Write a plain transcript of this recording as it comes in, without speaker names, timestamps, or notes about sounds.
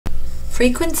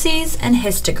frequencies and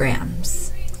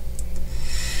histograms.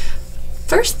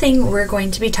 First thing we're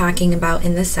going to be talking about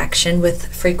in this section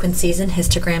with frequencies and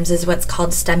histograms is what's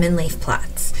called stem and leaf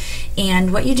plots.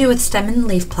 And what you do with stem and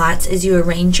leaf plots is you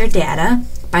arrange your data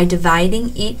by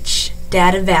dividing each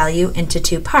data value into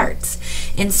two parts.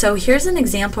 And so here's an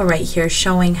example right here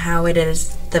showing how it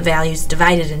is the values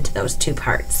divided into those two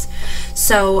parts.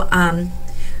 So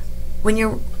when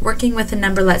you're working with a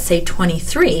number, let's say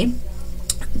 23,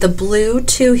 the blue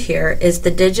 2 here is the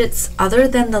digits other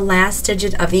than the last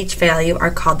digit of each value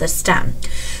are called the stem.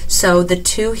 So the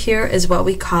 2 here is what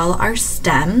we call our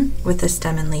stem with the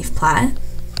stem and leaf plot.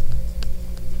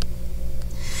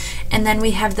 And then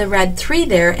we have the red 3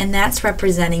 there, and that's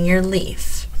representing your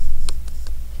leaf.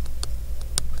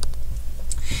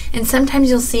 And sometimes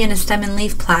you'll see in a stem and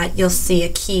leaf plot, you'll see a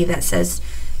key that says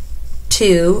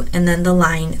 2 and then the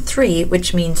line 3,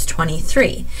 which means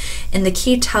 23. And the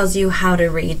key tells you how to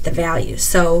read the value.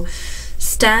 So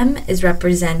stem is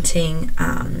representing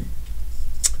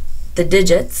the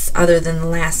digits other than the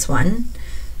last one.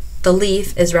 The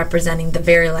leaf is representing the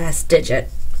very last digit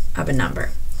of a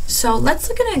number. So let's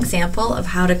look at an example of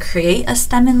how to create a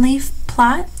stem and leaf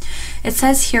plot. It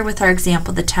says here with our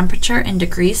example, the temperature in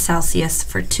degrees Celsius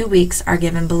for 2 weeks are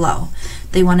given below.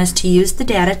 They want us to use the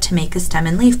data to make a stem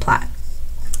and leaf plot.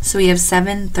 So we have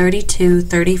 7, 32,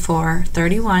 34,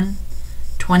 31,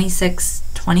 26,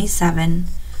 27,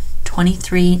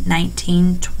 23,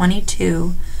 19,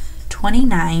 22,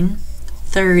 29,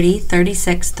 30,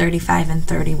 36, 35, and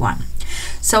 31.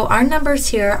 So our numbers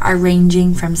here are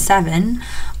ranging from 7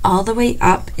 all the way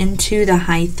up into the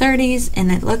high 30s,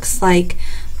 and it looks like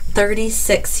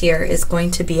 36 here is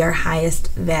going to be our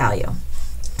highest value.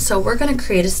 So we're going to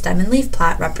create a stem and leaf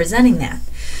plot representing that.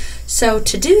 So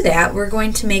to do that, we're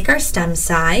going to make our stem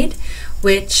side,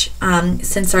 which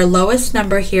since our lowest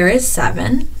number here is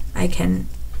 7, and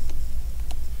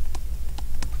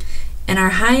our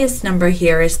highest number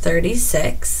here is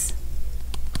 36.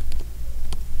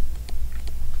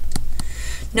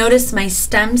 Notice my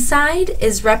stem side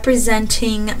is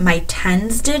representing my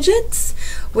tens digits,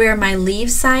 where my leaf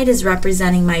side is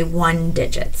representing my 1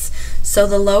 digits. So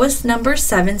the lowest number is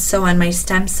 7, so on my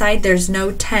stem side there's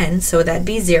no 10, so that'd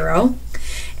be 0.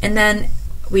 And then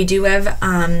we do have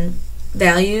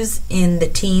values in the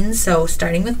teens, so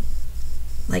starting with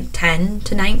like 10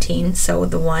 to 19, so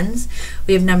the ones.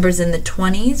 We have numbers in the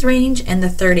 20s range and the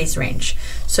 30s range.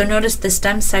 So notice the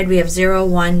stem side we have 0,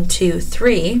 1, 2,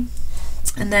 3.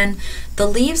 And then the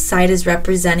leaf side is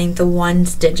representing the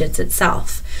ones digits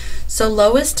itself. So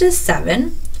lowest is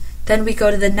 7, then we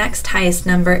go to the next highest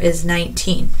number is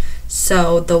 19.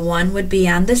 So the 1 would be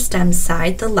on the stem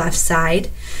side, the left side,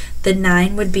 the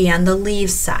 9 would be on the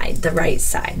leaf side, the right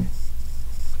side.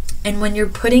 And when you're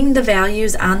putting the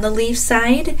values on the leaf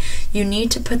side, you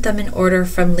need to put them in order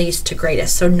from least to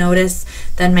greatest. So notice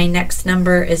then my next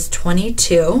number is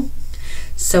 22.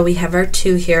 So we have our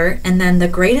 2 here, and then the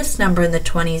greatest number in the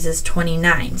 20s is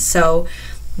 29. So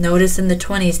notice in the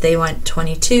 20s they went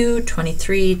 22,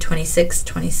 23, 26,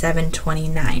 27,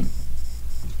 29.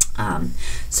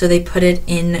 So they put it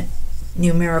in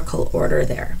numerical order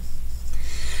there.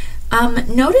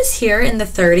 Notice here in the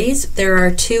 30s there are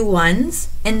 2 1s,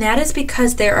 and that is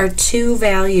because there are 2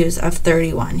 values of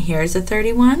 31. Here's a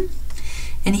 31.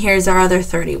 And here's our other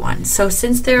 31. So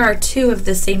since there are 2 of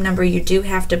the same number, you do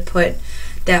have to put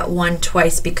that 1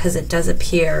 twice because it does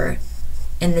appear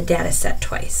in the data set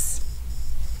twice.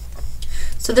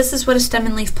 So this is what a stem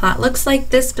and leaf plot looks like.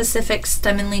 This specific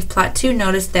stem and leaf plot too,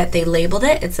 notice that they labeled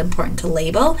it. It's important to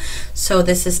label. So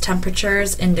this is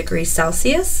temperatures in degrees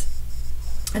Celsius.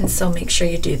 And so make sure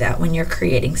you do that when you're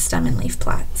creating stem and leaf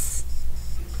plots.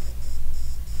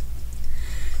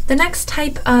 The next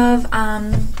type of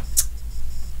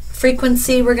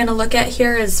frequency we're going to look at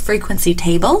here is frequency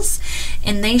tables,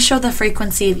 and they show the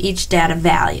frequency of each data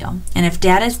value. And if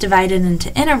data is divided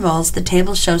into intervals, the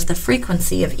table shows the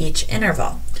frequency of each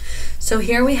interval. So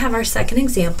here we have our second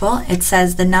example. It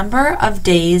says the number of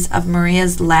days of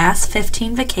Maria's last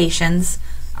 15 vacations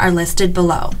are listed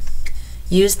below.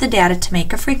 Use the data to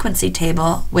make a frequency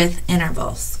table with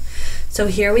intervals. So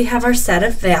here we have our set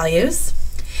of values,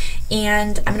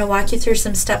 and I'm going to walk you through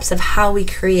some steps of how we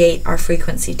create our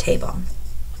frequency table.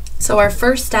 So our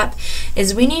first step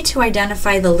is we need to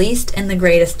identify the least and the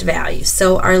greatest values.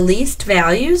 So our least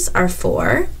values are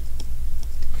 4,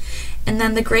 and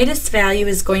then the greatest value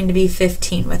is going to be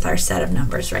 15 with our set of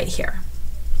numbers right here.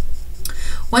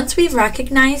 Once we've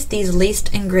recognized these least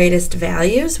and greatest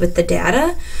values with the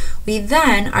data, we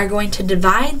then are going to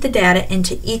divide the data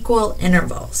into equal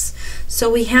intervals. So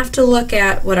we have to look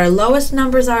at what our lowest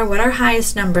numbers are, what our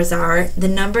highest numbers are, the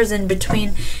numbers in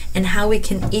between, and how we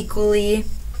can equally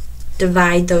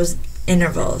divide those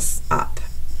intervals up.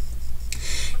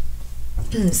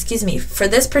 Excuse me. For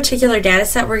this particular data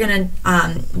set, we're going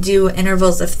to do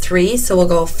intervals of 3. So we'll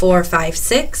go 4, 5,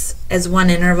 6 as one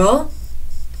interval,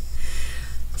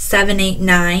 7, 8,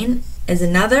 9 as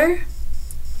another,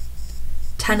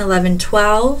 10, 11,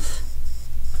 12,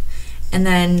 and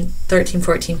then 13,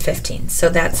 14, 15. So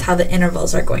that's how the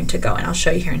intervals are going to go, and I'll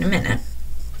show you here in a minute.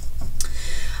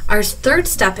 Our third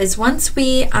step is once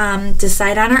we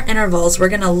decide on our intervals, we're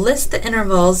going to list the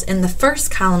intervals in the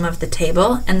first column of the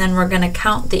table, and then we're going to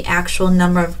count the actual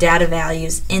number of data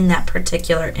values in that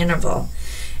particular interval.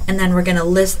 And then we're going to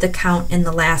list the count in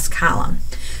the last column.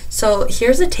 So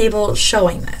here's a table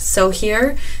showing this. So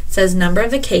here it says number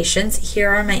of vacations. Here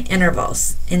are my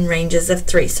intervals in ranges of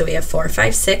 3. So we have 4,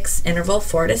 5, 6, interval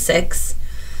 4 to 6,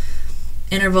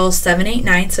 interval 7, 8,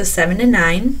 9, so 7 to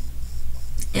 9,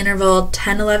 interval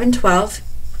 10, 11, 12,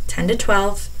 10 to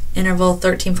 12, interval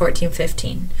 13, 14,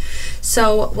 15.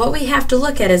 So what we have to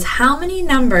look at is how many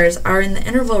numbers are in the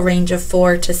interval range of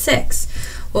 4 to 6.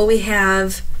 Well, we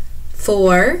have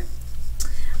 4,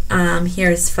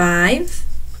 here's 5,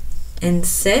 and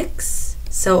 6.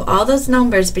 So all those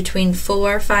numbers between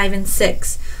 4, 5, and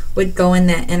 6 would go in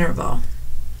that interval.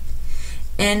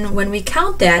 And when we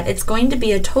count that, it's going to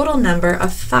be a total number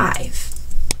of 5.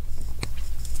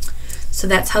 So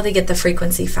that's how they get the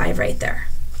frequency 5 right there.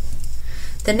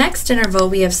 The next interval,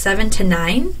 we have 7 to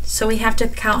 9, so we have to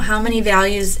count how many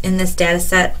values in this data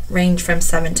set range from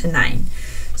 7 to 9.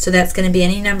 So that's going to be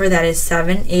any number that is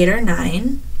 7, 8, or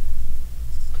 9.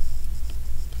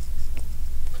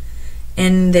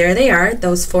 And there they are,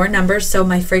 those 4 numbers. So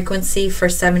my frequency for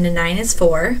 7 to 9 is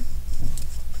 4.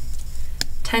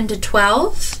 10 to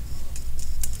 12.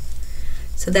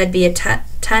 So that'd be a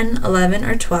 10, 11,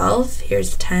 or 12.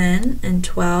 Here's 10 and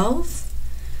 12.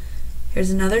 Here's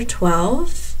another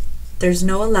 12. There's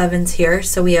no 11s here,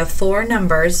 so we have 4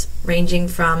 numbers ranging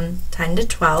from 10 to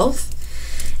 12.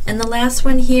 And the last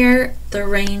one here, the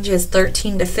range is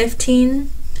 13 to 15.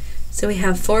 So we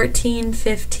have 14,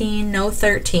 15, no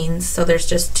 13s, so there's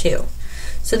just 2.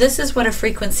 So this is what a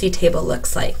frequency table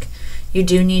looks like. You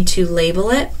do need to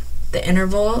label it. The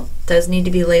interval does need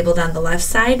to be labeled on the left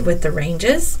side with the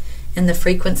ranges, and the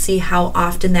frequency, how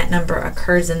often that number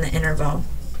occurs in the interval.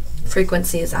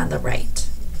 Frequency is on the right.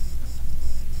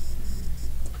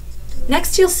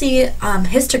 Next, you'll see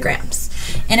histograms.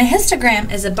 And a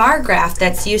histogram is a bar graph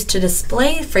that's used to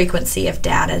display frequency of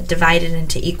data divided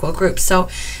into equal groups. So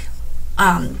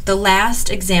the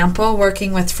last example,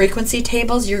 working with frequency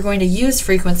tables, you're going to use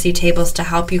frequency tables to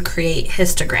help you create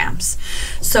histograms.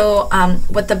 So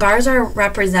what the bars are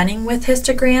representing with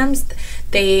histograms,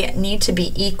 they need to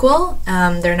be equal,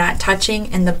 they're not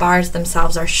touching, and the bars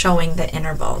themselves are showing the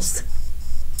intervals.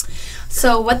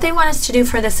 So what they want us to do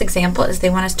for this example is they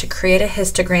want us to create a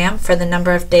histogram for the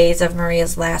number of days of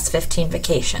Maria's last 15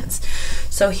 vacations.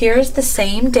 So here's the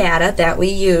same data that we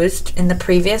used in the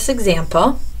previous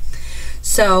example.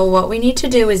 So what we need to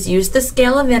do is use the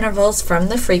scale of intervals from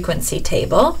the frequency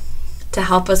table to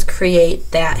help us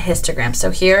create that histogram.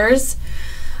 So here's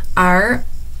our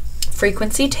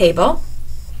frequency table.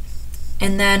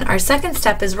 And then our second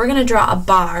step is we're going to draw a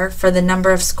bar for the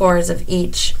number of scores of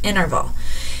each interval.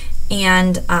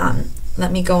 And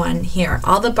let me go on here.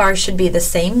 All the bars should be the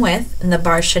same width, and the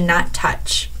bars should not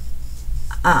touch.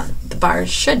 The bars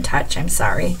should touch, I'm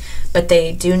sorry, but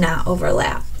they do not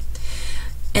overlap.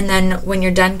 And then when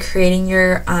you're done creating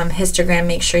your histogram,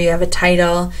 make sure you have a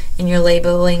title and you're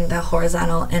labeling the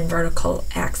horizontal and vertical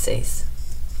axes.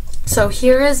 So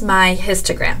here is my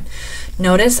histogram.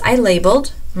 Notice I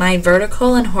labeled my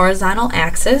vertical and horizontal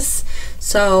axis.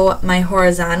 So my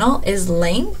horizontal is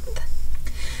length.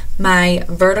 My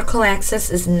vertical axis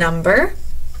is number.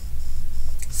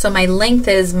 So my length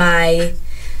is my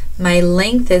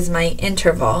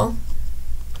interval.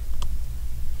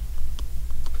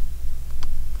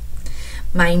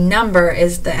 My number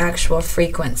is the actual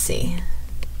frequency.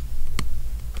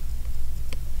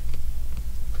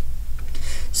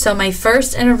 So my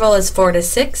first interval is 4 to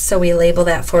 6, so we label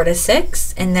that 4 to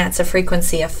 6, and that's a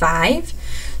frequency of 5.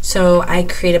 So I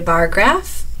create a bar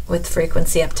graph with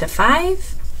frequency up to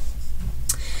 5.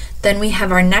 Then we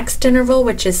have our next interval,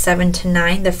 which is 7 to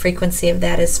 9. The frequency of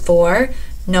that is 4.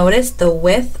 Notice the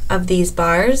width of these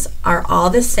bars are all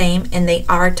the same, and they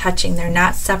are touching. They're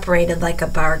not separated like a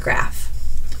bar graph.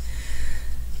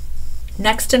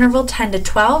 Next interval 10 to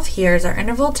 12, here's our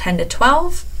interval 10 to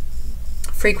 12.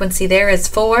 Frequency there is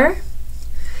 4.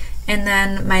 And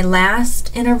then my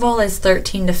last interval is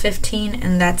 13 to 15,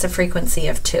 and that's a frequency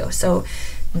of 2. So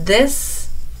this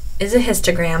is a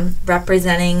histogram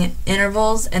representing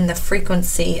intervals and the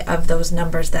frequency of those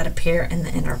numbers that appear in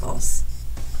the intervals.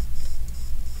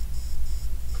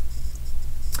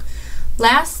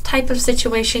 Last type of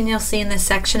situation you'll see in this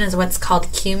section is what's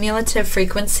called cumulative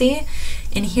frequency.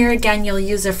 And here again, you'll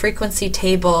use a frequency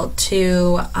table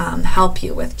to help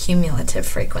you with cumulative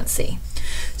frequency.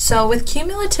 So with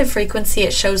cumulative frequency,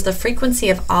 it shows the frequency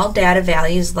of all data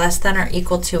values less than or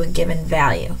equal to a given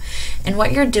value. And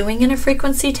what you're doing in a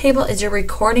frequency table is you're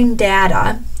recording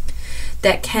data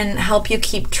that can help you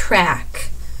keep track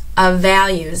of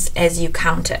values as you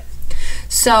count it.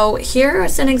 So here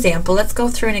is an example. Let's go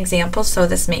through an example so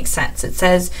this makes sense. It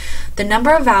says the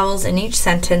number of vowels in each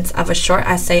sentence of a short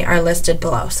essay are listed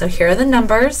below. So here are the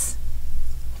numbers.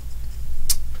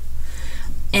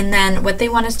 And then what they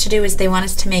want us to do is they want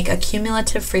us to make a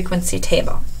cumulative frequency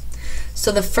table.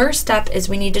 So the first step is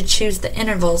we need to choose the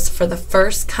intervals for the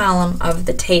first column of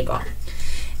the table.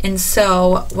 And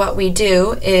so what we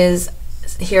do is,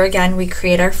 here again, we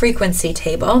create our frequency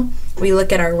table. We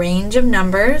look at our range of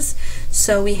numbers.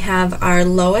 So we have our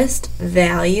lowest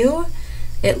value.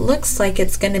 It looks like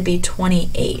it's going to be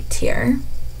 28 here.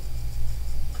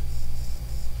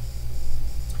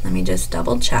 Let me just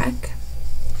double check.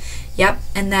 Yep,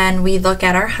 and then we look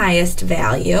at our highest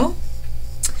value.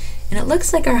 And it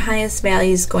looks like our highest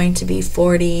value is going to be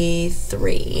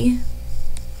 43.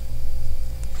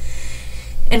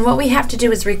 And what we have to do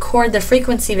is record the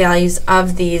frequency values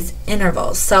of these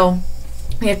intervals. So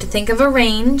we have to think of a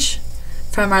range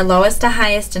from our lowest to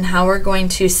highest and how we're going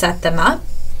to set them up.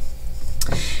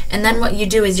 And then what you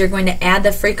do is you're going to add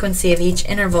the frequency of each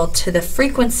interval to the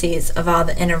frequencies of all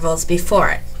the intervals before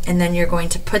it. And then you're going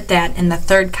to put that in the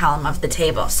third column of the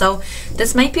table. So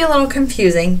this might be a little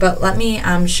confusing, but let me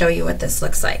show you what this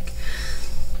looks like.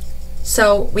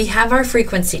 So we have our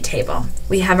frequency table.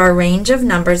 We have our range of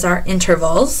numbers, our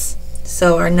intervals.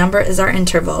 So our number is our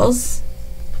intervals.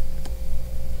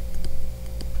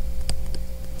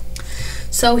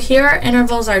 So here our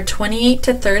intervals are 28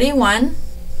 to 31,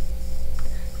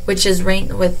 which is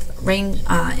with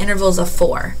intervals of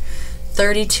 4.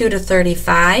 32 to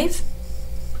 35,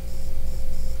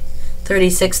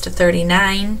 36 to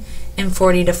 39, and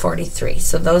 40 to 43.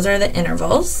 So those are the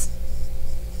intervals.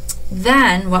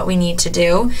 Then what we need to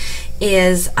do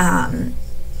is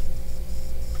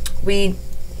we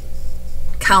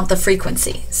count the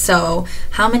frequency. So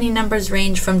how many numbers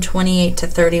range from 28 to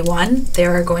 31?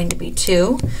 There are going to be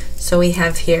 2. So we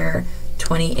have here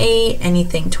 28,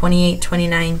 anything 28,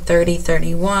 29, 30,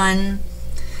 31.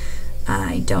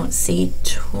 I don't see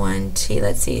 20.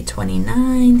 Let's see,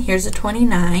 29. Here's a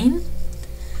 29.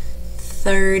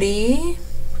 30.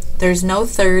 There's no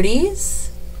 30s.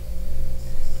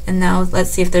 And now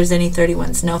let's see if there's any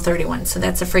 31s. No 31s. So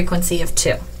that's a frequency of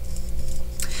 2.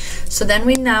 So then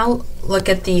we now look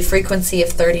at the frequency of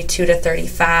 32 to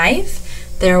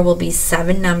 35. There will be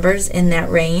 7 numbers in that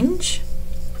range.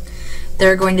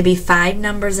 There are going to be 5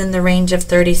 numbers in the range of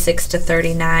 36 to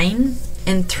 39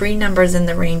 and 3 numbers in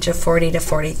the range of 40 to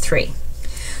 43.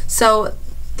 So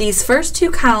these first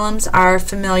 2 columns are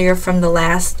familiar from the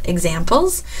last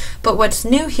examples, but what's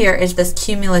new here is this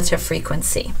cumulative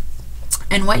frequency.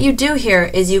 And what you do here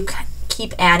is you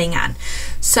keep adding on.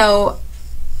 So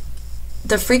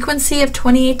the frequency of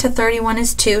 28 to 31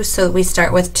 is 2, so we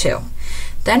start with 2.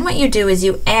 Then what you do is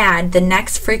you add the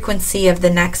next frequency of the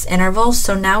next interval.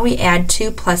 So now we add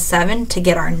 2 plus 7 to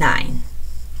get our 9.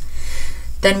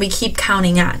 Then we keep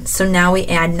counting on. So now we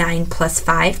add 9 plus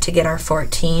 5 to get our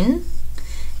 14.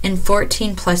 And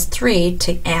 14 plus 3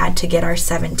 to add to get our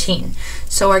 17.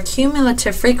 So our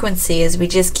cumulative frequency is we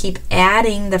just keep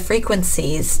adding the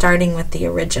frequencies starting with the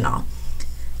original.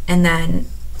 And then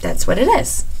that's what it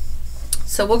is.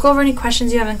 So we'll go over any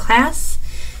questions you have in class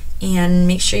and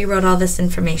make sure you wrote all this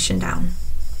information down.